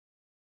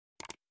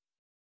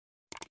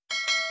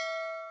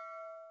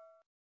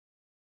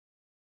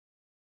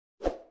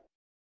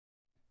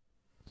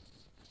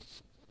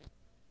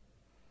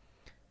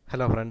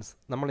Hello friends,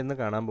 നമ്മൾ ഇന്ന്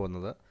കാണാൻ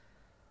പോകുന്നത്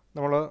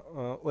നമ്മൾ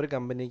ഒരു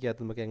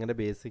കമ്പനിക്കകത്ത് നമുക്ക് എങ്ങനെ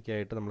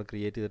ബേസിക്കായിട്ട് നമ്മൾ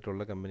ക്രിയേറ്റ്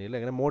ചെയ്തിട്ടുള്ള കമ്പനിയിൽ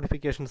എങ്ങനെ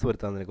മോഡിഫിക്കേഷൻസ്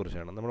വരുത്താതിനെ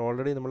കുറിച്ചാണ്. നമ്മൾ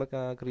ഓൾറെഡി നമ്മൾ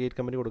ക്രിയേറ്റ്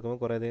കമ്പനി കൊടുക്കുമ്പോൾ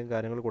കുറേയധികം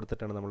കാര്യങ്ങൾ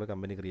കൊടുത്തിട്ടാണ് നമ്മൾ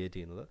കമ്പനി ക്രിയേറ്റ്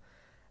ചെയ്യുന്നത്.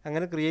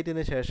 അങ്ങനെ ക്രിയേറ്റ്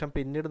ചെയ്തതിന് ശേഷം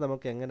പിന്നീട്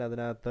നമുക്ക് എങ്ങനെ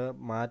അതിനകത്ത്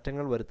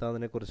മാറ്റങ്ങൾ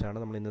വരുത്താതിനെ കുറിച്ചാണ്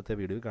നമ്മൾ ഇന്നത്തെ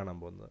വീഡിയോ കാണാൻ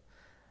പോകുന്നത്.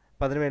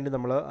 അപ്പോൾ അതിനുവേണ്ടി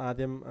നമ്മൾ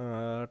ആദ്യം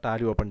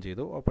ടാലി ഓപ്പൺ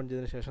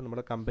ചെയ്തതിന് ശേഷം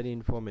നമ്മുടെ കമ്പനി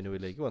ഇൻഫോ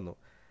മെനുവിലേക്ക് വന്നു.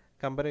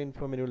 കമ്പനി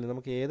ഇൻഫോ മെനുവിൽ നിന്ന്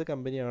നമുക്ക് ഏത്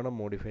കമ്പനിയാണോ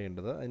മോഡിഫൈ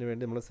ചെയ്യേണ്ടത്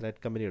അതിനുവേണ്ടി നമ്മൾ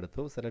സെലക്ട് കമ്പനി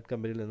എടുത്തു. സെലക്ട്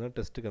കമ്പനിയിൽ നിന്ന്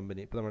ടെസ്റ്റ്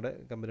കമ്പനി, ഇപ്പോൾ നമ്മുടെ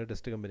കമ്പനി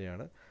ടെസ്റ്റ്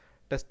കമ്പനിയാണ്.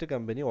 ടെസ്റ്റ്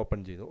കമ്പനി ഓപ്പൺ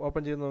ചെയ്ത്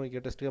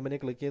നോക്കിയാൽ ടെസ്റ്റ് കമ്പനി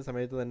ക്ലിക്ക് ചെയ്യുന്ന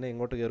സമയത്ത് തന്നെ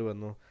എങ്ങോട്ട് കയറി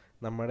വന്നു?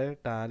 നമ്മുടെ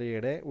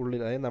ടാലിയുടെ ഉള്ളിൽ,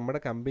 അതായത്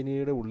നമ്മുടെ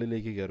കമ്പനിയുടെ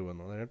ഉള്ളിലേക്ക് കയറി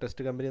വന്നു. അതായത്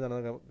ടെസ്റ്റ് കമ്പനി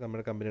എന്നാണ്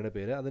നമ്മുടെ കമ്പനിയുടെ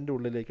പേര്, അതിൻ്റെ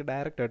ഉള്ളിലേക്ക്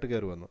ഡയറക്റ്റായിട്ട്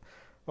കയറി വന്നു.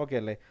 ഓക്കെ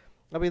അല്ലേ?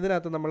 അപ്പോൾ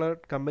ഇതിനകത്ത് നമ്മൾ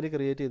കമ്പനി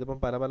ക്രിയേറ്റ് ചെയ്തപ്പം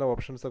പല പല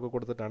ഓപ്ഷൻസ് ഒക്കെ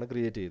കൊടുത്തിട്ടാണ്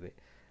ക്രിയേറ്റ് ചെയ്തത്.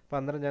 അപ്പോൾ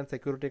അന്നേരം ഞാൻ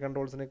സെക്യൂരിറ്റി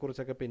കൺട്രോൾസിനെ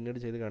കുറിച്ചൊക്കെ പിന്നീട്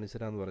ചെയ്ത് കാണിച്ചു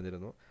തരാമെന്ന്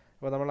പറഞ്ഞിരുന്നു.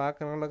 അപ്പോൾ നമ്മൾ ആ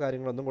അങ്ങനെയുള്ള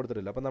കാര്യങ്ങളൊന്നും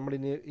കൊടുത്തിട്ടില്ല. അപ്പോൾ നമ്മൾ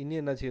ഇനി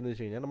എന്നാ ചെയ്യുന്നത്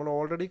വെച്ച് കഴിഞ്ഞാൽ, നമ്മൾ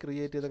ഓൾറെഡി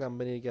ക്രിയേറ്റ് ചെയ്ത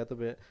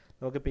കമ്പനിക്കകത്ത്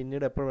നമുക്ക്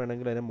പിന്നീട് എപ്പോൾ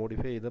വേണമെങ്കിലും അതിനെ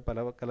മോഡിഫൈ ചെയ്ത്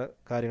പല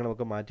കാര്യങ്ങൾ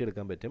നമുക്ക്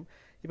മാറ്റിയെടുക്കാൻ പറ്റും.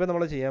 ഇപ്പോൾ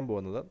നമ്മൾ ചെയ്യാൻ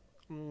പോകുന്നത്,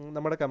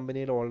 നമ്മുടെ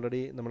കമ്പനിയിൽ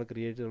ഓൾറെഡി നമ്മൾ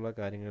ക്രിയേറ്റ് ചെയ്തിട്ടുള്ള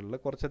കാര്യങ്ങളിൽ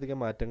കുറച്ചധികം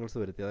മാറ്റങ്ങൾ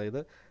വരുത്തി,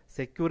 അതായത്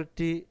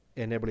സെക്യൂരിറ്റി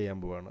എനേബിൾ ചെയ്യാൻ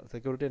പോവുകയാണ്.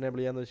 സെക്യൂരിറ്റി എനേബിൾ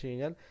ചെയ്യാന്ന് വെച്ച്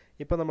കഴിഞ്ഞാൽ,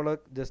 ഇപ്പോൾ നമ്മൾ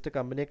ജസ്റ്റ്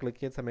കമ്പനിയെ ക്ലിക്ക്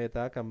ചെയ്യുന്ന സമയത്ത്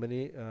ആ കമ്പനി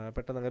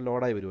പെട്ടെന്ന് അങ്ങനെ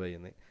ലോഡായി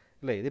വരുമായിരുന്നു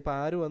അല്ലേ? ഇതിപ്പോൾ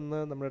ആര് വന്ന്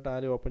നമ്മുടെ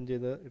ടാലി ഓപ്പൺ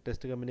ചെയ്ത്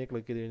ടെസ്റ്റ് കമ്പനിയെ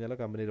ക്ലിക്ക് ചെയ്ത് കഴിഞ്ഞാൽ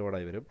കമ്പനി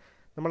ലോഡായി വരും.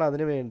 നമ്മൾ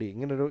അതിന് വേണ്ടി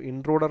ഇങ്ങനൊരു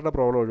ഇൻട്രൂഡറുടെ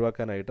പ്രോബ്ലം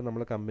ഒഴിവാക്കാനായിട്ട്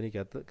നമ്മൾ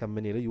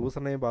കമ്പനിയിൽ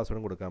യൂസർ നെയിം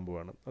പാസ്വേഡും കൊടുക്കാൻ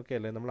പോവുകയാണ്. ഓക്കെ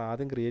അല്ലേ? നമ്മൾ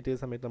ആദ്യം ക്രിയേറ്റ്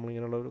ചെയ്ത സമയത്ത് നമ്മൾ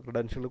ഇങ്ങനെയുള്ള ഒരു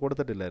ക്രെഡൻഷ്യൽ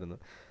കൊടുത്തിട്ടില്ലായിരുന്നു.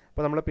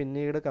 അപ്പോൾ നമ്മൾ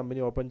പിന്നീട്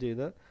കമ്പനി ഓപ്പൺ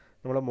ചെയ്ത്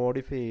നമ്മൾ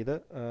മോഡിഫൈ ചെയ്ത്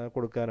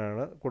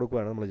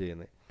കൊടുക്കുകയാണ് നമ്മൾ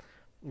ചെയ്യുന്നത്.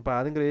 ഇപ്പോൾ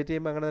ആദ്യം ക്രിയേറ്റ്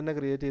ചെയ്യുമ്പോൾ അങ്ങനെ തന്നെ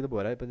ക്രിയേറ്റ് ചെയ്ത്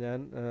പോരാ. ഇപ്പോൾ ഞാൻ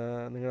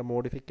നിങ്ങളുടെ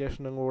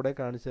മോഡിഫിക്കേഷനും കൂടെ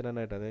കാണിച്ചു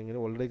തരാനായിട്ട്, അതെങ്ങനെ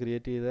ഓൾറെഡി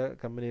ക്രിയേറ്റ് ചെയ്ത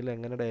കമ്പനിയിൽ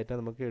എങ്ങനെ ഡാറ്റ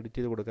നമുക്ക് എഡിറ്റ്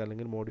ചെയ്ത് കൊടുക്കാം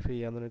അല്ലെങ്കിൽ മോഡിഫൈ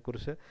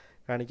ചെയ്യാമെന്നതിനെക്കുറിച്ച്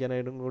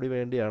കാണിക്കാനായിട്ടും കൂടി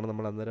വേണ്ടിയാണ്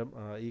നമ്മൾ അന്നേരം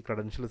ഈ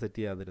ക്രെഡൻഷ്യൽ സെറ്റ്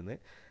ചെയ്യാതിരുന്നത്.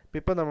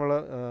 ഇപ്പോൾ നമ്മൾ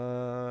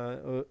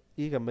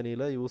ഈ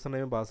കമ്പനിയിൽ യൂസർ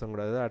നെയിം പാസ്വേഡും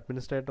കൂടെ, അതായത്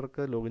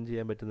അഡ്മിനിസ്ട്രേറ്റർക്ക് ലോഗിൻ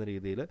ചെയ്യാൻ പറ്റുന്ന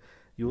രീതിയിൽ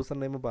യൂസർ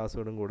നെയിമും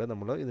പാസ്വേഡും കൂടെ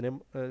നമ്മൾ ഇതിനെ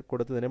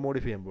ഇതിനെ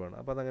മോഡിഫൈ ചെയ്യാൻ പോവുകയാണ്.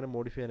 അപ്പോൾ അതങ്ങനെ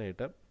മോഡിഫൈ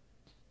ചെയ്യാനായിട്ട്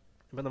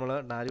ഇപ്പോൾ നമ്മൾ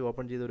ടാലി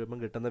ഓപ്പൺ ചെയ്ത്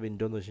വരുമ്പം കിട്ടുന്ന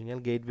വിൻഡോ എന്ന് വെച്ച് കഴിഞ്ഞാൽ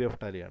ഗേറ്റ് വേ ഓഫ്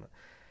ടാലിയാണ്.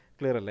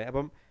 ക്ലിയർ അല്ലേ?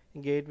 അപ്പം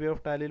ഗേറ്റ് വേ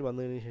ഓഫ് ടാലിയിൽ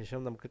വന്നതിന് ശേഷം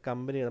നമുക്ക്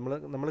കമ്പനി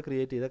നമ്മൾ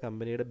ക്രിയേറ്റ് ചെയ്ത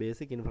കമ്പനിയുടെ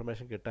ബേസിക്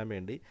ഇൻഫർമേഷൻ കിട്ടാൻ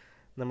വേണ്ടി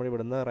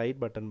നമ്മളിവിടുന്ന്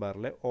റൈറ്റ് ബട്ടൺ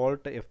ബാറിൽ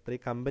Alt F3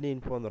 കമ്പനി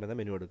ഇൻഫോ എന്ന് പറയുന്ന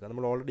മെനു എടുക്കുക.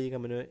 നമ്മൾ ഓൾറെഡി ഈ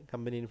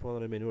കമ്പനി ഇൻഫോ എന്ന്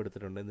പറയുന്ന മെനു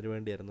എടുത്തിട്ടുണ്ട്. ഇതിന്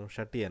വേണ്ടിയായിരുന്നു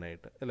ഷട്ട്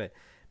ചെയ്യാനായിട്ട് അല്ലേ?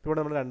 ഇപ്പോൾ ഇവിടെ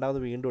നമ്മൾ രണ്ടാമത്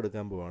വീണ്ടും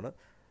എടുക്കാൻ പോവാണ്.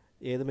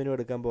 ഏത് മെനു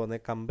എടുക്കാൻ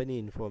പോകുന്നത്? Company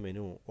info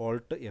menu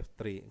Alt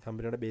F3.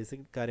 കമ്പനിയുടെ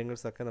ബേസിക്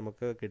കാര്യങ്ങളൊക്കെ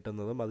നമുക്ക്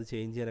കിട്ടുന്നതും അത്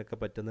ചേഞ്ച് ചെയ്യാനൊക്കെ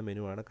പറ്റുന്ന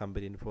മെനുവാണ്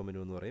കമ്പനി ഇൻഫോ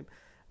മെനു എന്ന് പറയും.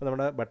 അപ്പോൾ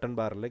നമ്മുടെ ബട്ടൺ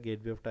ബാറിൽ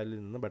ഗേറ്റ് വേ ഓഫ് ടാലിൽ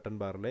നിന്ന് ബട്ടൺ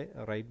ബാറിൽ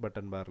റൈറ്റ്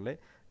ബട്ടൺ ബാറിൽ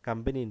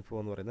കമ്പനി ഇൻഫോ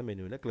എന്ന് പറയുന്ന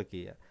മെനുവിൽ ക്ലിക്ക്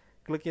ചെയ്യുക.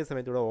 ക്ലിക്ക് ചെയ്യുന്ന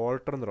സമയത്ത് ഇവിടെ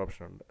ഓൾട്ടർ എന്നൊരു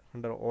ഓപ്ഷൻ ഉണ്ട്.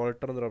 കണ്ടോ?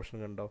 ഓൾട്ടർ എന്നൊരു ഓപ്ഷൻ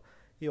കണ്ടോ?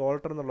 ഈ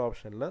ഓൾട്ടർ എന്നുള്ള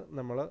ഓപ്ഷനിൽ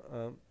നമ്മൾ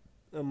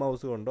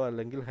മൗസ് കൊണ്ടോ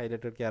അല്ലെങ്കിൽ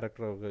ഹൈലൈറ്റഡ്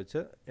ക്യാരക്ടറൊക്കെ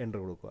വെച്ച് എൻ്റർ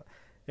കൊടുക്കുക.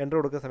 എൻ്റർ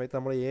കൊടുക്കുന്ന സമയത്ത്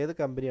നമ്മൾ ഏത്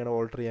കമ്പനിയാണ്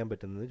ഓൾട്ടർ ചെയ്യാൻ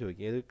പറ്റുന്നതെന്ന്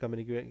ചോദിക്കും. ഏത്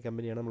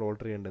കമ്പനിയാണ് നമ്മൾ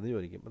ഓൾട്ടർ ചെയ്യേണ്ടതെന്ന്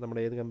ചോദിക്കും. അപ്പോൾ നമ്മൾ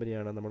ഏത്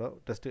കമ്പനിയാണ് നമ്മൾ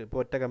ഇപ്പോൾ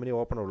ഒറ്റ കമ്പനി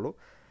ഓപ്പൺ ഉള്ളൂ,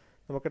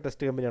 നമുക്ക്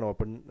ടെസ്റ്റ് കമ്പനിയാണ്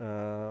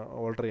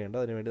ഓൾട്ടർ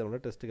ചെയ്യേണ്ടത്. അതിനുവേണ്ടി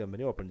നമ്മൾ ടെസ്റ്റ്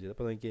കമ്പനി ഓപ്പൺ ചെയ്തു.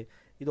 അപ്പോൾ നമുക്ക്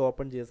ഇത്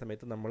ഓപ്പൺ ചെയ്ത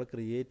സമയത്ത് നമ്മൾ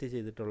ക്രിയേറ്റ്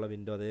ചെയ്തിട്ടുള്ള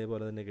വിൻഡോ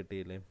അതേപോലെ തന്നെ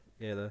കിട്ടിയില്ലേ?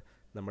 ഏത്?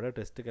 നമ്മുടെ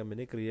ടെസ്റ്റ്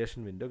കമ്പനി ക്രിയേഷൻ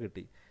വിൻഡോ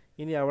കിട്ടി.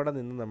 ഇനി അവിടെ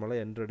നിന്ന് നമ്മൾ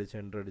എൻ്റർ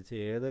അടിച്ച്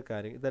ഏത്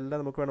കാര്യം, ഇതെല്ലാം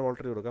നമുക്ക് വേണം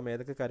ഓൾട്ടർ ചെയ്ത് കൊടുക്കാം.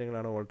 ഏതൊക്കെ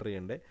കാര്യങ്ങളാണ് ഓൾട്ടർ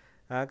ചെയ്യേണ്ടത്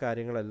ആ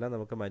കാര്യങ്ങളെല്ലാം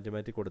നമുക്ക്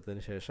മാറ്റി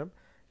കൊടുത്തതിന് ശേഷം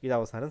ഇത്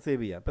അവസാനം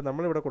സേവ് ചെയ്യാം. അപ്പോൾ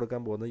നമ്മളിവിടെ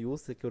കൊടുക്കാൻ പോകുന്നത്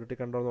യൂസ് സെക്യൂരിറ്റി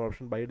കൺട്രോൾ എന്ന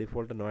ഓപ്ഷൻ ബൈ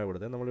ഡിഫോൾട്ട് നോ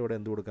കൊടുത്തത്. നമ്മളിവിടെ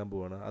എന്ത് കൊടുക്കാൻ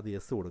പോവുകയാണ്? അത്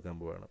യെസ് കൊടുക്കാൻ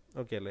പോവുകയാണ്.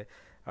 ഓക്കെ അല്ലേ?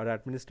 അവിടെ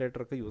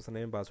അഡ്മിനിസ്ട്രേറ്റർക്ക് യൂസർ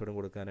നെയിം പാസ്വേഡും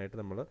കൊടുക്കാനായിട്ട്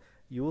നമ്മൾ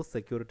യൂസ്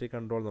സെക്യൂരിറ്റി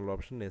കൺട്രോൾ എന്നുള്ള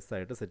ഓപ്ഷൻ യെസ്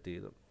ആയിട്ട് സെറ്റ്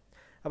ചെയ്തു.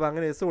 അപ്പോൾ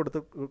അങ്ങനെ യെസ്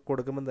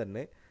കൊടുക്കുമ്പം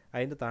തന്നെ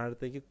അതിൻ്റെ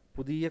താഴത്തേക്ക്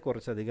പുതിയ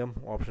കുറച്ചധികം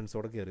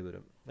ഓപ്ഷൻസോടെ കയറി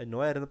വരും. നോ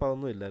ആയിരുന്നപ്പോൾ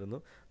അതൊന്നും ഇല്ലായിരുന്നു.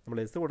 നമ്മൾ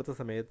എസ് കൊടുത്ത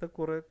സമയത്ത്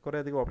കുറേ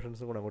അധികം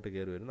ഓപ്ഷൻസും കൂടെ അങ്ങോട്ട്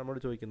കയറി വരും. നമ്മൾ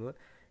ചോദിക്കുന്നത്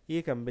ഈ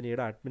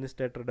കമ്പനിയുടെ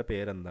അഡ്മിനിസ്ട്രേറ്ററുടെ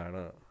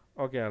പേരെന്താണ്?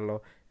 ഓക്കെ ആണല്ലോ?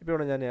 ഇപ്പോൾ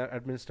ഇവിടെ ഞാൻ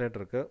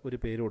അഡ്മിനിസ്ട്രേറ്റർക്ക് ഒരു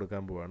പേര്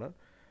കൊടുക്കാൻ പോവാണ്.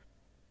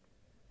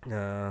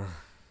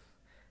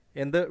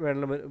 എന്ത്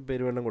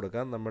പേര് വേണം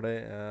കൊടുക്കാം. നമ്മുടെ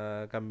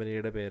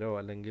കമ്പനിയുടെ പേരോ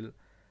അല്ലെങ്കിൽ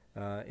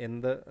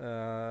എന്ത്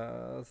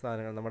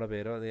സാധനങ്ങൾ, നമ്മുടെ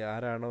പേരോ, അത്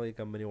ആരാണോ ഈ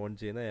കമ്പനി ഓൺ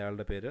ചെയ്യുന്നത്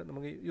അയാളുടെ പേര്,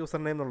 നമുക്ക് യൂസർ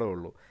നെയിം എന്നുള്ളതേ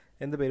ഉള്ളൂ.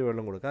 എന്ത് പേര്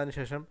വേണം കൊടുക്കുക.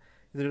 അതിനുശേഷം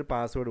ഇതിനൊരു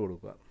പാസ്വേഡ്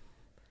കൊടുക്കുക.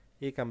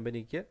 ഈ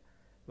കമ്പനിക്ക്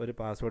ഒരു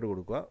പാസ്വേഡ്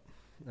കൊടുക്കുക.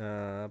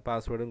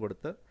 പാസ്വേഡും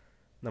കൊടുത്ത്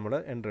നമ്മൾ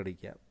എൻ്റർ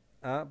അടിക്കുക.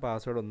 ആ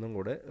പാസ്വേഡ് ഒന്നും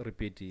കൂടെ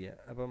റിപ്പീറ്റ്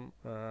ചെയ്യുക. അപ്പം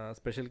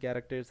സ്പെഷ്യൽ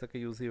ക്യാരക്ടേഴ്സൊക്കെ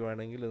യൂസ്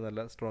ചെയ്യുവാണെങ്കിൽ ഇത്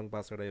നല്ല സ്ട്രോങ്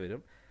പാസ്വേഡായി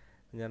വരും.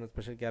 ഞാൻ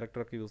സ്പെഷ്യൽ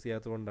ക്യാരക്ടറൊക്കെ യൂസ്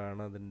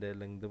ചെയ്യാത്തതുകൊണ്ടാണ് അതിൻ്റെ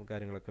ലെങ്തും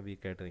കാര്യങ്ങളൊക്കെ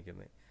വീക്കായിട്ട്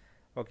നിൽക്കുന്നത്.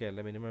 ഓക്കെ അല്ല?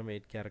 മിനിമം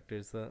 8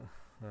 ക്യാരക്ടേഴ്സ്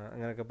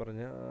അങ്ങനെയൊക്കെ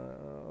പറഞ്ഞ്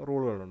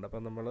റൂളുകളുണ്ട്.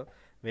 അപ്പം നമ്മൾ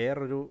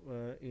വേറൊരു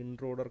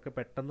ഇൻട്രൂഡർക്ക്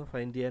പെട്ടെന്ന്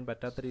ഫൈൻഡ് ചെയ്യാൻ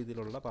പറ്റാത്ത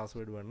രീതിയിലുള്ള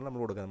പാസ്വേഡ് വേണം നമ്മൾ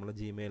കൊടുക്കുക. നമ്മൾ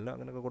ജിമെയിലിലോ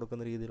അങ്ങനെയൊക്കെ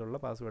കൊടുക്കുന്ന രീതിയിലുള്ള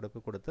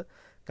പാസ്വേഡൊക്കെ കൊടുത്ത്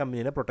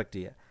കമ്പനീനെ പ്രൊട്ടക്റ്റ്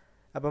ചെയ്യുക.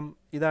 അപ്പം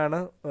ഇതാണ്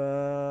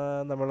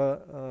നമ്മൾ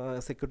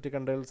സെക്യൂരിറ്റി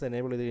കൺട്രോൾസ്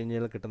എനേബിൾ ചെയ്ത്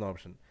കഴിഞ്ഞാൽ കിട്ടുന്ന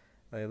ഓപ്ഷൻ.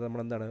 അതായത്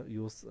നമ്മളെന്താണ്,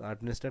 യൂസ്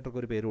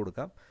അഡ്മിനിസ്ട്രേറ്റർക്ക് ഒരു പേര്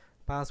കൊടുക്കാം,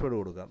 പാസ്വേഡ്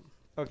കൊടുക്കാം.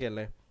 ഓക്കെ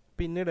അല്ലേ?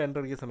 പിന്നീട്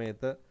എൻ്റർ അടിക്കുന്ന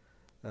സമയത്ത്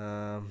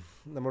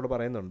നമ്മളോട്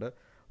പറയുന്നുണ്ട്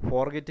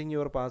forgetting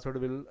your password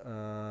will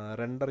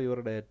render your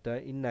data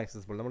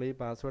inaccessible. നമ്മൾ ഈ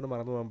പാസ്വേഡ്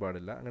മറന്നു പോകാൻ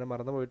പാടില്ല. അങ്ങനെ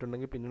മറന്നു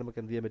പോയിട്ടുണ്ടെങ്കിൽ പിന്നെ നമുക്ക്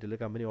എന്ത് ചെയ്യാൻ പറ്റില്ല,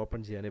 കമ്പനി ഓപ്പൺ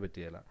ചെയ്യാനേ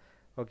പറ്റില്ല.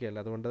 ഓക്കെ അല്ലേ?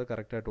 അതുകൊണ്ട്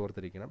കറക്റ്റായിട്ട്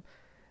ഓർത്തിരിക്കണം.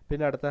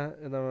 പിന്നെ അടുത്ത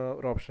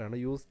ഒരു ഓപ്ഷനാണ്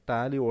യൂസ്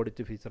ടാലി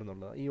ഓഡിറ്റ് ഫീച്ചർ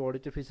എന്നുള്ളത്. ഈ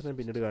ഓഡിറ്റ് ഫീച്ചർ ഞാൻ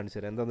പിന്നീട് കാണിച്ചു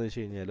തരാം. എന്താണെന്ന്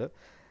വെച്ച് കഴിഞ്ഞാൽ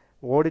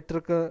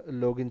ഓഡിറ്റർക്ക്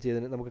ലോഗിൻ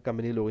ചെയ്തതിന് നമുക്ക്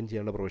കമ്പനിയിൽ ലോഗിൻ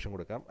ചെയ്യാനുള്ള പ്രൊവിഷൻ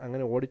കൊടുക്കാം.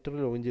 അങ്ങനെ ഓഡിറ്റർ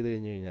ലോഗിൻ ചെയ്ത്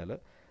കഴിഞ്ഞ് കഴിഞ്ഞാൽ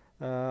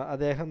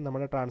അദ്ദേഹം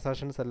നമ്മുടെ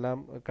ട്രാൻസാക്ഷൻസ് എല്ലാം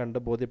കണ്ട്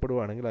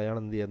ബോധ്യപ്പെടുവാണെങ്കിൽ അയാൾ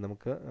എന്ത് ചെയ്യാൻ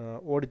നമുക്ക്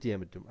ഓഡിറ്റ് ചെയ്യാൻ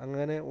പറ്റും.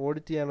 അങ്ങനെ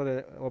ഓഡിറ്റ് ചെയ്യാനുള്ള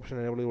ഓപ്ഷൻ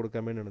എനേബിൾ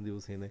കൊടുക്കാൻ വേണ്ടിയാണ് ഇത്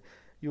യൂസ് ചെയ്യുന്നത്,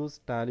 use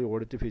Tally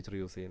audit feature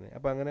use ചെയ്യുന്നത്.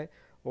 അപ്പോൾ അങ്ങനെ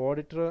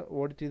ഓഡിറ്റർ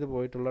ഓഡിറ്റ് ചെയ്ത്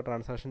പോയിട്ടുള്ള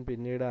ട്രാൻസാക്ഷൻ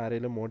പിന്നീട്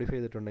ആരെങ്കിലും മോഡിഫൈ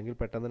ചെയ്തിട്ടുണ്ടെങ്കിൽ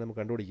പെട്ടെന്ന്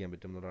നമുക്ക് കണ്ടുപിടിക്കാൻ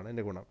പറ്റും എന്നുള്ളതാണ്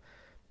എൻ്റെ ഗുണം.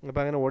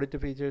 അപ്പോൾ അങ്ങനെ ഓഡിറ്റ്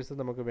ഫീച്ചേഴ്സ്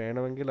നമുക്ക്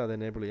വേണമെങ്കിൽ അത്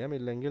എനേബിൾ ചെയ്യാം,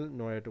 ഇല്ലെങ്കിൽ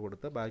നോ ആയിട്ട്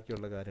കൊടുത്ത്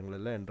ബാക്കിയുള്ള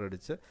കാര്യങ്ങളെല്ലാം എൻ്റർ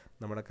അടിച്ച്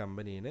നമ്മുടെ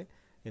കമ്പനീനെ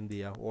എന്ത്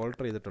ചെയ്യുക,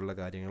 ഓൾട്ടർ ചെയ്തിട്ടുള്ള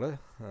കാര്യങ്ങൾ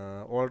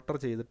ഓൾട്ടർ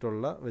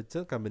ചെയ്തിട്ടുള്ള വെച്ച്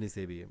കമ്പനി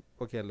സേവ് ചെയ്യും.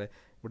 ഓക്കെ അല്ലേ?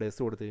 ഇവിടെ എസ്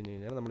കൊടുത്തു കഴിഞ്ഞ്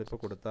കഴിഞ്ഞാൽ നമ്മളിപ്പോൾ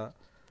കൊടുത്ത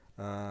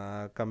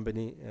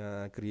കമ്പനി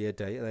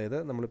ക്രിയേറ്റായി. അതായത്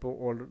നമ്മളിപ്പോൾ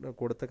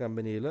കൊടുത്ത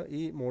കമ്പനിയിൽ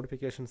ഈ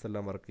മോഡിഫിക്കേഷൻസ്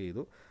എല്ലാം വർക്ക്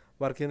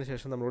ചെയ്തതിന്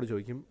ശേഷം നമ്മളോട്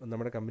ചോദിക്കും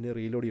നമ്മുടെ കമ്പനി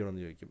റീലോഡ്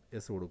ചെയ്യണമെന്ന് ചോദിക്കും.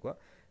 എസ് കൊടുക്കുക.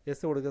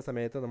 എസ് കൊടുക്കുന്ന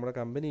സമയത്ത് നമ്മുടെ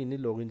കമ്പനി ഇനി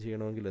ലോഗിൻ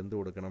ചെയ്യണമെങ്കിൽ എന്ത്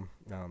കൊടുക്കണം?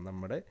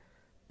 നമ്മുടെ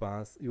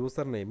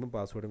യൂസർ നെയിമും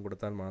പാസ്വേഡും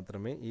കൊടുത്താൽ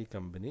മാത്രമേ ഈ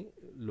കമ്പനി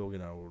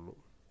ലോഗിൻ ആവുള്ളൂ.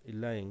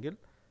 ഇല്ല എങ്കിൽ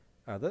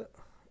അത്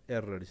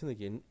എറർ അടിച്ച്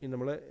നിൽക്കും.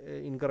 നമ്മൾ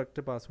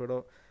ഇൻകറക്റ്റ് പാസ്വേഡോ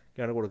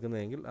ഒക്കെയാണ്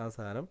കൊടുക്കുന്നതെങ്കിൽ ആ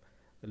സാധനം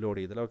ലോഡ്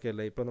ചെയ്തില്ല. ഓക്കെ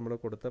അല്ലേ? ഇപ്പോൾ നമ്മൾ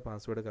കൊടുത്ത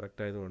പാസ്വേഡ്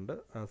കറക്റ്റ് ആയതുകൊണ്ട്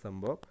ആ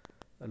സംഭവം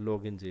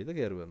ലോഗിൻ ചെയ്ത്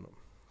കയറി വന്നു.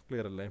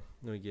 ക്ലിയർ അല്ലേ?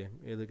 നോക്കിയേ,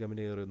 ഏത്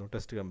കമ്പനി കയറി വന്നു?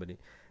 Test company.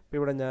 ഇപ്പോൾ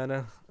ഇവിടെ ഞാൻ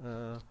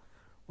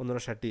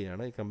ഒന്നുകൂടെ ഷട്ട്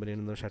ചെയ്യുകയാണ്. ഈ കമ്പനിയിൽ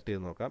നിന്ന് ഷട്ട്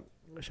ചെയ്ത് നോക്കാം.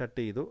 ഷട്ട്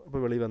ചെയ്തു. അപ്പോൾ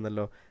വെളി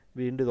വന്നല്ലോ.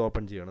 വീണ്ടും ഇത്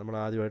ഓപ്പൺ ചെയ്യണം. നമ്മൾ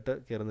ആദ്യമായിട്ട്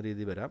കയറുന്ന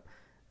രീതി വരാം.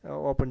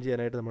 ഓപ്പൺ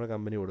ചെയ്യാനായിട്ട് നമ്മൾ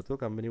കമ്പനി കൊടുത്തു.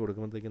 കമ്പനി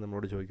കൊടുക്കുമ്പോഴത്തേക്കും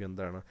നമ്മളോട് ചോദിക്കും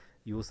എന്താണ്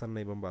യൂസർ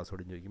നെയിമും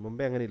പാസ്വേഡും ചോദിക്കും.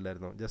 മുമ്പേ അങ്ങനെ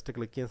ഇല്ലായിരുന്നു. ജസ്റ്റ്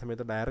ക്ലിക്ക് ചെയ്യുന്ന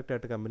സമയത്ത്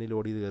ഡയറക്റ്റായിട്ട് കമ്പനി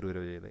ലോഡ് ചെയ്ത് കയറി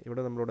വരിക ചെയ്തത്.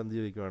 ഇവിടെ നമ്മളോട് എന്ത്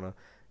ചോദിക്കുവാണ്?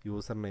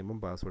 യൂസർ നെയിമും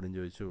പാസ്വേഡും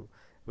ചോദിച്ചു.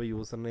 അപ്പോൾ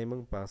യൂസർ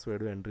നെയിമും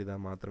പാസ്വേഡും എൻ്റർ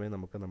ചെയ്താൽ മാത്രമേ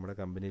നമുക്ക് നമ്മുടെ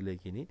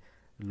കമ്പനിയിലേക്ക് ഇനി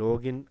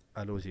ലോഗിൻ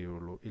അലോ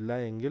ചെയ്യുള്ളൂ. ഇല്ല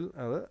എങ്കിൽ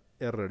അത്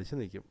എറർ അടിച്ച്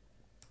നിൽക്കും.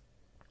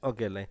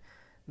 ഓക്കെ അല്ലേ?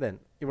 ദെൻ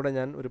ഇവിടെ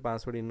ഞാൻ ഒരു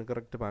പാസ്വേഡ്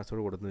ഇൻകറക്റ്റ്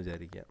പാസ്വേഡ് കൊടുത്തെന്ന്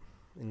വിചാരിക്കുക.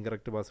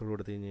 ഇൻകറക്റ്റ് പാസ്വേഡ്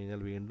കൊടുത്തു കഴിഞ്ഞ്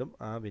കഴിഞ്ഞാൽ വീണ്ടും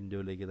ആ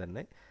വിൻഡോയിലേക്ക്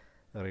തന്നെ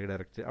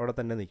റീഡയറക്റ്റ് അവിടെ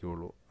തന്നെ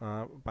നിൽക്കുകയുള്ളൂ. ആ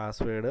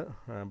പാസ്വേഡ്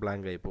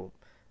ബ്ലാങ്ക് ആയി പോകും.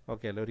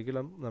 ഓക്കെ അല്ലേ?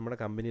 ഒരിക്കലും നമ്മുടെ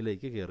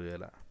കമ്പനിയിലേക്ക്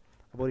കയറുകയില്ല.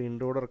 അപ്പോൾ ഒരു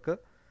ഇൻട്രൂഡർക്ക്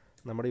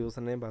നമ്മുടെ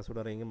യൂസർ നെയിം പാസ്വേഡ്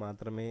അറിയെങ്കിൽ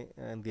മാത്രമേ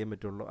എന്ത് ചെയ്യാൻ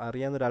പറ്റുള്ളൂ,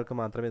 അറിയാവുന്ന ഒരാൾക്ക്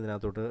മാത്രമേ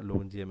ഇതിനകത്തോട്ട്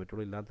ലോഗിൻ ചെയ്യാൻ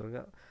പറ്റുള്ളൂ.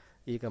 ഇല്ലാത്തവർക്ക്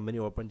ഈ കമ്പനി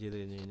ഓപ്പൺ ചെയ്ത്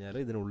കഴിഞ്ഞ് കഴിഞ്ഞാൽ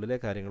ഇതിനുള്ളിലെ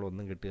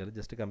കാര്യങ്ങളൊന്നും കിട്ടുകയില്ല.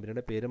 ജസ്റ്റ്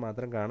കമ്പനിയുടെ പേര്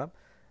മാത്രം കാണാം.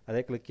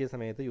 അതേ ക്ലിക്ക് ചെയ്യുന്ന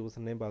സമയത്ത്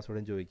യൂസർ നെയിം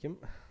പാസ്വേഡും ചോദിക്കും.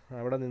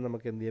 അവിടെ നിന്ന്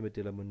നമുക്ക് എന്ത് ചെയ്യാൻ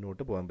പറ്റില്ല,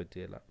 മുന്നോട്ട് പോകാൻ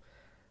പറ്റുകയില്ല.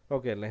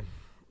 ഓക്കെ അല്ലേ?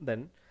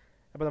 ദെൻ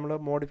അപ്പോൾ നമ്മൾ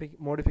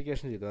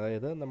മോഡിഫിക്കേഷൻ ചെയ്തു.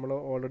 അതായത് നമ്മൾ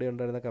ഓൾറെഡി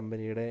ഉണ്ടായിരുന്ന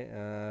കമ്പനിയുടെ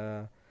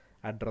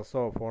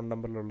അഡ്രസ്സോ ഫോൺ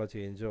നമ്പറിലുള്ള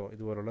ചേഞ്ചോ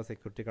ഇതുപോലുള്ള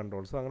സെക്യൂരിറ്റി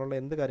കൺട്രോൾസോ അങ്ങനെയുള്ള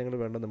എന്ത് കാര്യങ്ങൾ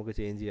വേണ്ടോ നമുക്ക്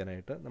ചേഞ്ച്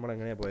ചെയ്യാനായിട്ട്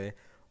നമ്മളെങ്ങനെയാണ് പോയത്?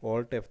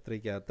 Alt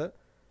F3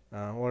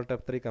 Alt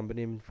F3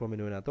 company info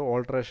മെനുവിനകത്ത്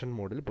alteration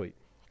മോഡിൽ പോയി.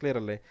 ക്ലിയർ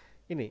അല്ലേ?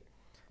 ഇനി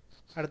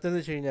അടുത്തതെന്ന്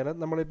വെച്ച് കഴിഞ്ഞാൽ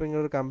നമ്മളിപ്പോൾ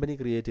ഇങ്ങനെ ഒരു കമ്പനി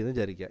ക്രിയേറ്റ് ചെയ്തെന്ന്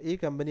വിചാരിക്കുക. ഈ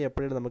കമ്പനി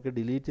എപ്പോഴും നമുക്ക്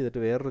ഡിലീറ്റ് ചെയ്തിട്ട്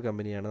വേറൊരു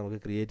കമ്പനിയാണ് നമുക്ക്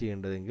ക്രിയേറ്റ്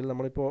ചെയ്യേണ്ടതെങ്കിൽ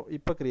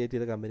ഇപ്പോൾ ക്രിയേറ്റ്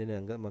ചെയ്ത കമ്പനീനെ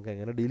നമുക്ക്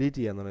എങ്ങനെ ഡിലീറ്റ്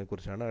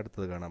ചെയ്യാമെന്നതിനെക്കുറിച്ചാണ്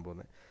അടുത്തത് കാണാൻ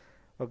പോകുന്നത്.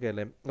 ഓക്കെ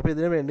അല്ലേ? അപ്പോൾ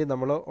ഇതിനു വേണ്ടി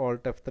നമ്മൾ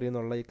ഓൾട്ട് F3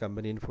 എന്നുള്ള ഈ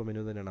കമ്പനി ഇൻഫോ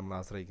മെനു തന്നെയാണ് നമ്മൾ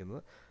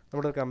ആശ്രയിക്കുന്നത്.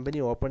 നമ്മുടെ കമ്പനി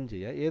ഓപ്പൺ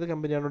ചെയ്യുക. ഏത്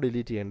കമ്പനിയാണോ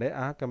ഡിലീറ്റ് ചെയ്യേണ്ടത്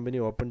ആ കമ്പനി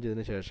ഓപ്പൺ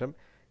ചെയ്തതിന് ശേഷം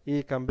ഈ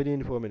കമ്പനി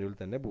ഇൻഫോ മെനുവിൽ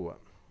തന്നെ പോവുക.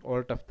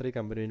 ഓൾട്ട് F3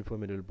 കമ്പനി ഇൻഫോ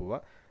മെനുവിൽ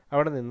പോവുക.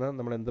 അവിടെ നിന്ന്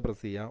നമ്മൾ എന്ത്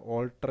പ്രസ് ചെയ്യുക?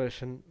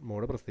 ഓൾട്രേഷൻ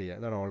മോഡ് പ്രസ് ചെയ്യുക.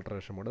 ഇതാണ്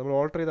ഓൾട്രേഷൻ മോഡ്. നമ്മൾ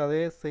ഓൾട്ടർ ചെയ്ത്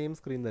അതേ സെയിം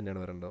സ്ക്രീൻ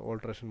തന്നെയാണ് വരേണ്ടത്.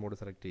 ഓൾട്രേഷൻ മോഡ്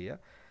സെലക്ട് ചെയ്യുക.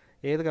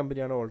 ഏത്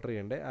കമ്പനിയാണോ ഓൾട്ടർ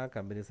ചെയ്യേണ്ടത് ആ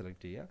കമ്പനി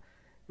സെലക്ട് ചെയ്യുക.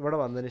 ഇവിടെ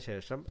വന്നതിന്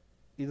ശേഷം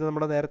ഇത്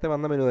നമ്മുടെ നേരത്തെ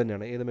വന്ന മെനു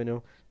തന്നെയാണ്. ഏത് മെനു?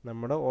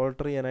 നമ്മുടെ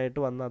ഓൾട്ടർ ചെയ്യാനായിട്ട്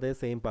വന്ന അതേ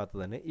സെയിം പാത്ത്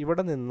തന്നെ.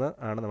 ഇവിടെ നിന്ന്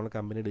ആണ് നമ്മൾ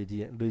കമ്പനി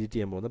ഡിലീറ്റ്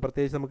ചെയ്യാൻ പോകുന്നത്.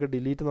 പ്രത്യേകിച്ച് നമുക്ക്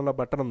ഡിലീറ്റ് എന്നുള്ള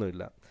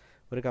ബട്ടണൊന്നുമില്ല.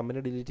 ഒരു കമ്പനി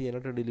ഡിലീറ്റ്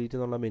ചെയ്യാനായിട്ട് ഡിലീറ്റ്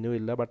എന്നുള്ള മെനു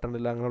ഇല്ല,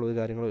 ബട്ടണില്ല, അങ്ങനെയുള്ള ഒരു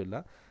കാര്യങ്ങളും ഇല്ല.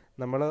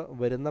 നമ്മൾ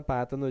വരുന്ന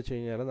പാത്ത് എന്ന് വെച്ച്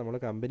കഴിഞ്ഞാൽ നമ്മൾ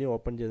കമ്പനി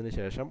ഓപ്പൺ ചെയ്തതിന്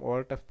ശേഷം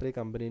ഓൾട്ട് F3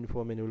 കമ്പനി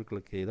ഇൻഫോ മെനുവിൽ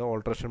ക്ലിക്ക് ചെയ്ത്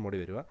ഓൾട്രേഷൻ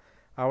മോഡിൽ വരിക.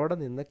 അവിടെ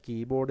നിന്ന്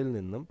കീബോർഡിൽ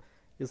നിന്നും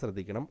ഇത്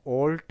ശ്രദ്ധിക്കണം,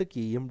 ഓൾട്ട്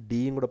കീയും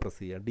ഡിയും കൂടെ പ്രസ്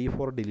ചെയ്യുക. D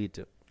four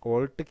delete.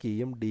 ഓൾട്ട്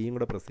കീയും ഡിയും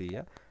കൂടെ പ്രസ്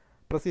ചെയ്യുക.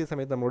 പ്രസ് ചെയ്യുന്ന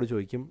സമയത്ത് നമ്മളോട്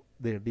ചോദിക്കും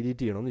ഡിലീറ്റ്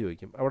ചെയ്യണമെന്ന്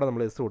ചോദിക്കും. അവിടെ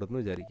നമ്മൾ എസ്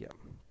കൊടുത്തെന്ന് വിചാരിക്കുക.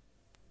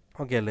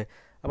 ഓക്കെ അല്ലേ?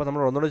 അപ്പോൾ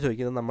നമ്മൾ ഒന്നുകൂടെ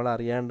ചോദിക്കുന്നത് നമ്മൾ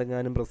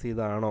അറിയാണ്ടെങ്ങാനും പ്രസ്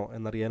ചെയ്താണോ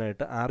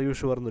എന്നറിയാനായിട്ട് ആർ യു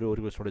ഷുവർ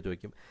എന്നൊരു ക്വസ്റ്റ്യൻ കൂടെ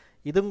ചോദിക്കും.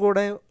 ഇതും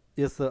കൂടെ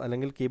യെസ്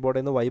അല്ലെങ്കിൽ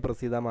കീബോർഡിൽ നിന്ന് വൈ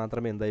പ്രസ് ചെയ്താൽ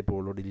മാത്രമേ എന്തായി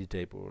പോവുള്ളൂ? ഡിലീറ്റ്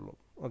ആയി പോവുള്ളൂ.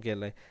 ഓക്കെ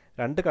അല്ലേ?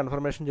 രണ്ട്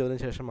കൺഫർമേഷൻ ചെയ്തതിന്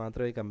ശേഷം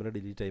മാത്രമേ ഈ കമ്പനി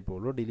ഡിലീറ്റ് ആയി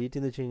പോവുള്ളൂ. ഡിലീറ്റ്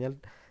എന്ന് വെച്ച് കഴിഞ്ഞാൽ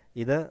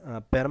ഇത്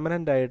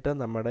പെർമനൻ്റ് ആയിട്ട്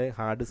നമ്മുടെ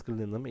ഹാർഡ് ഡിസ്കിൽ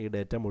നിന്നും ഈ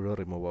ഡേറ്റ മുഴുവൻ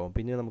റിമൂവ് ആവും.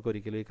 പിന്നെ നമുക്ക്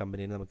ഒരിക്കലും ഈ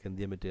കമ്പനീനെ നമുക്ക് എന്ത്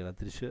ചെയ്യാൻ പറ്റുകയില്ല,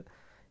 തിരിച്ച്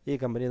ഈ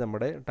കമ്പനി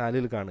നമ്മുടെ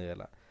ടാലിയിൽ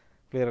കാണുകയില്ല.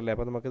 ക്ലിയർ അല്ലേ?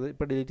 അപ്പോൾ നമുക്കിത്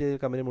ഇപ്പോൾ ഡിലീറ്റ് ചെയ്ത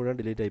കമ്പനി മുഴുവൻ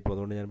ഡിലീറ്റ് ആയി പോകും.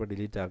 അതുകൊണ്ട് ഞാനിപ്പോൾ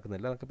ഡിലീറ്റ്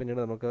ആക്കുന്നില്ല. അതൊക്കെ പിന്നീട്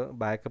നമുക്ക്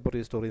ബാക്കപ്പ്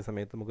റീസ്റ്റോർ ചെയ്യുന്ന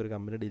സമയത്ത് നമുക്കൊരു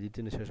കമ്പനി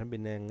ഡിലീറ്റിന് ശേഷം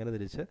പിന്നെ എങ്ങനെ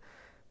തിരിച്ച്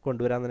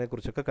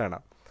കൊണ്ടുവരാമെന്നതിനെക്കുറിച്ചൊക്കെ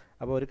കാണാം.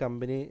 അപ്പോൾ ഒരു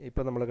കമ്പനി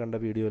ഇപ്പോൾ നമ്മൾ കണ്ട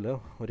വീഡിയോയിൽ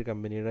ഒരു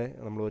കമ്പനിയുടെ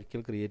നമ്മൾ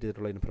ഒരിക്കൽ ക്രിയേറ്റ്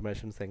ചെയ്തിട്ടുള്ള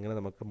ഇൻഫർമേഷൻസ് എങ്ങനെ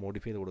നമുക്ക്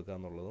മോഡിഫൈ ചെയ്ത് കൊടുക്കുക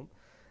എന്നുള്ളതും,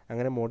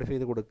 അങ്ങനെ മോഡിഫൈ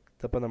ചെയ്ത്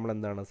കൊടുത്തപ്പോൾ നമ്മൾ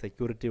എന്താണ്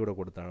സെക്യൂരിറ്റി കൂടെ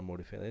കൊടുത്താണ്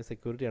മോഡിഫൈ. അതായത്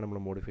സെക്യൂരിറ്റിയാണ്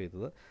നമ്മൾ മോഡിഫൈ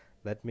ചെയ്തത്.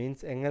 ദാറ്റ്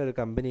മീൻസ് എങ്ങനെ ഒരു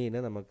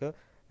കമ്പനീനെ നമുക്ക്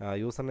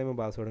യൂസർ നെയിമും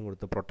പാസ്വേഡും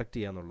കൊടുത്ത് പ്രൊട്ടക്റ്റ്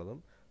ചെയ്യാന്നുള്ളതും.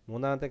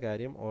 മൂന്നാമത്തെ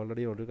കാര്യം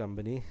ഓൾറെഡി ഒരു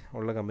കമ്പനി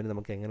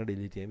നമുക്ക് എങ്ങനെ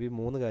ഡിലീറ്റ് ചെയ്യാം. ഈ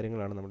മൂന്ന്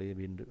കാര്യങ്ങളാണ് നമ്മൾ ഈ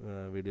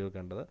വീഡിയോ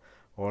കണ്ടത്.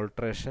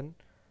 Alteration,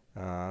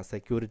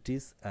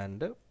 securities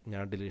and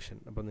deletion.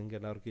 അപ്പോൾ നിങ്ങൾക്ക്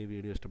എല്ലാവർക്കും ഈ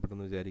വീഡിയോ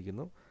ഇഷ്ടപ്പെട്ടെന്ന്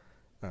വിചാരിക്കുന്നു.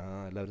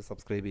 എല്ലാവരും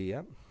സബ്സ്ക്രൈബ്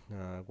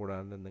ചെയ്യുക.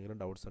 കൂടാതെ എന്തെങ്കിലും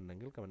ഡൗട്ട്സ്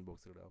ഉണ്ടെങ്കിൽ കമൻറ്റ്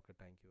ബോക്സിൽ ഇടുക. Okay,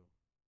 thank you.